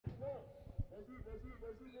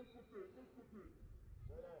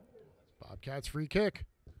Bobcats free kick.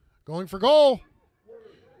 Going for goal.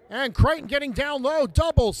 And Crichton getting down low.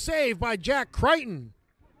 Double save by Jack Crichton.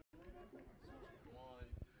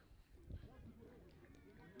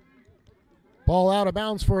 Ball out of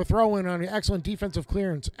bounds for a throw-in on an excellent defensive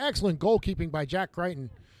clearance. Excellent goalkeeping by Jack Crichton.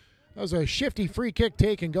 That was a shifty free kick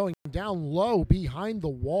taken going down low behind the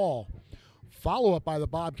wall. Follow-up by the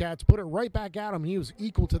Bobcats. Put it right back at him. He was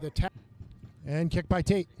equal to the tap. And kick by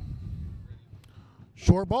Tate.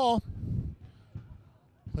 Short ball.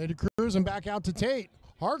 Play to Cruz and back out to Tate.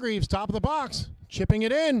 Hargreaves, top of the box. Chipping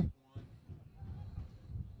it in.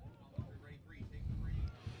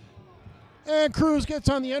 And Cruz gets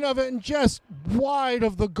on the end of it and just wide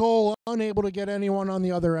of the goal, unable to get anyone on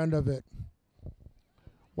the other end of it.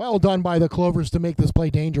 Well done by the Clovers to make this play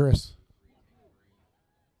dangerous.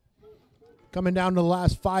 Coming down to the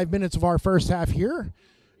last 5 minutes of our first half here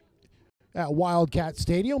at Wildcat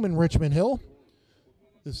Stadium in Richmond Hill.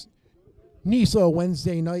 This NISA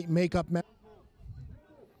Wednesday night makeup match.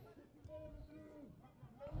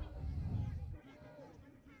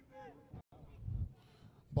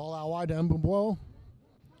 Ball out wide to Mbumbo.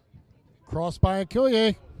 Crossed by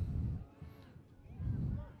Akilye.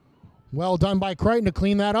 Well done by Crichton to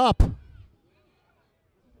clean that up.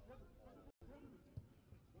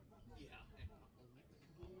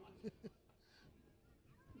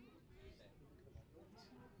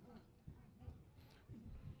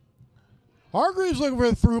 Hargreaves looking for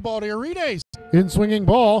the through ball to Arides. In swinging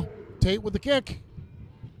ball. Tate with the kick.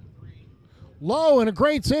 Low and a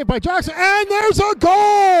great save by Jackson. And there's a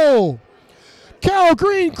goal! Cal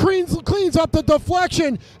Green cleans up the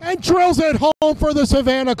deflection and drills it home for the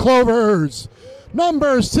Savannah Clovers.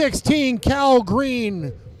 Number 16, Cal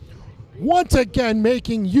Green, once again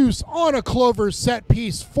making use on a Clovers set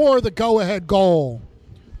piece for the go-ahead goal.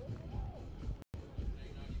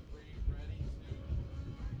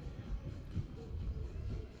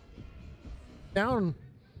 Down.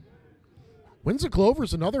 Wins the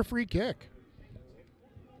Clovers another free kick.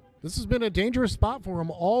 This has been a dangerous spot for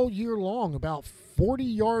him all year long, about 40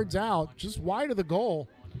 yards out, just wide of the goal.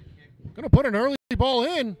 Going to put an early ball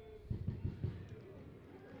in.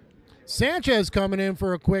 Sanchez coming in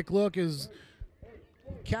for a quick look as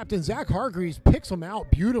Captain Zach Hargreaves picks him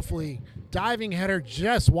out beautifully. Diving header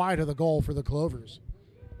just wide of the goal for the Clovers.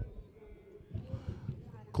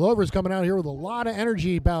 Clovers coming out here with a lot of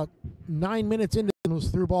energy. About 9 minutes into it, was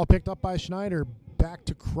through ball picked up by Schneider. Back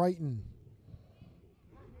to Crichton.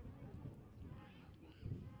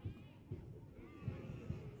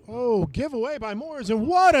 Oh, giveaway by Moyers, and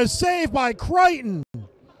what a save by Crichton.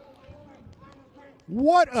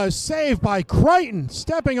 What a save by Crichton,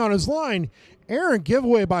 stepping on his line. Errant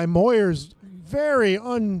giveaway by Moyers. Very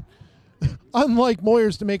unlike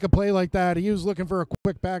Moyers to make a play like that. He was looking for a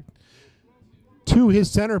quick back to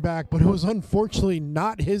his center back, but it was unfortunately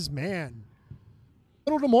not his man.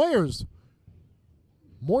 Little to Moyers.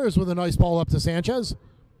 Moyers with a nice ball up to Sanchez.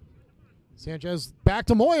 Sanchez back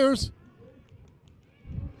to Moyers.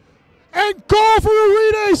 And goal for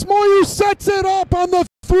Arides. Moyers sets it up on the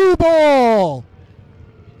through ball.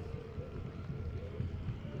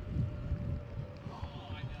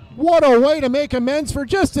 What a way to make amends for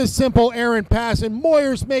just a simple errant pass. And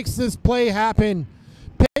Moyers makes this play happen.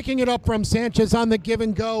 Picking it up from Sanchez on the give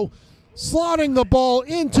and go. Slotting the ball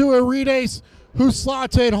into Arides, who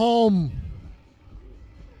slots it home.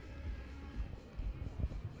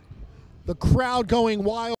 The crowd going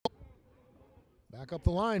wild. Back up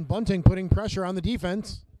the line. Bunting putting pressure on the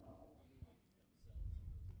defense.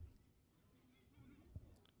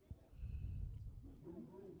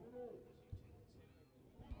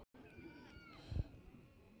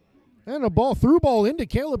 And a ball, through ball into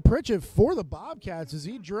Caleb Pritchett for the Bobcats as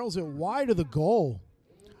he drills it wide of the goal.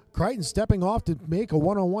 Crichton stepping off to make a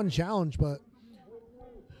one-on-one challenge, but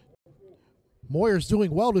Moyers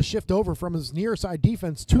doing well to shift over from his near side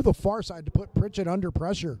defense to the far side to put Pritchett under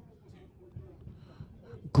pressure.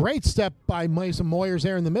 Great step by Mason Moyers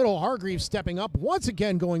there in the middle. Hargreaves stepping up, once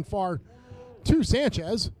again going far to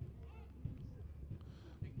Sanchez.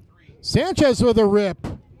 Sanchez with a rip.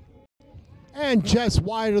 And just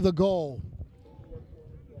wide of the goal.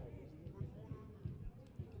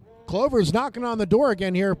 Clovers knocking on the door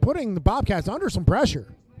again here, putting the Bobcats under some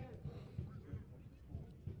pressure.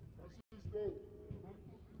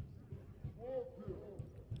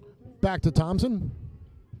 Back to Thompson.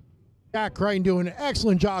 Jack Crichton doing an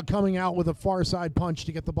excellent job coming out with a far side punch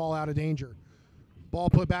to get the ball out of danger. Ball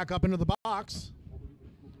put back up into the box.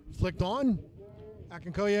 Flicked on.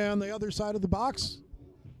 Akinkoye on the other side of the box.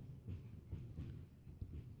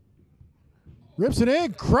 Rips it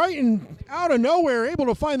in. Crichton out of nowhere, able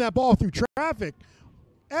to find that ball through traffic.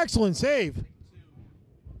 Excellent save.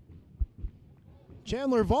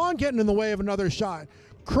 Chandler Vaughn getting in the way of another shot.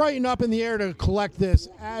 Crichton up in the air to collect this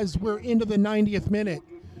as we're into the 90th minute.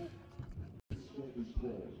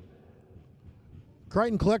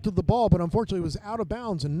 Crichton collected the ball, but unfortunately was out of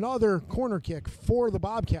bounds. Another corner kick for the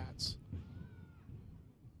Bobcats.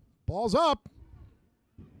 Ball's up.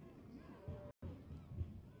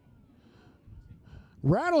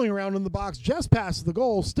 Rattling around in the box just past the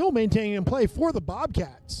goal, still maintaining in play for the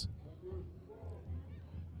Bobcats.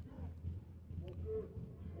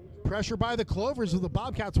 Pressure by the Clovers, of the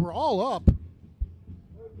Bobcats were all up.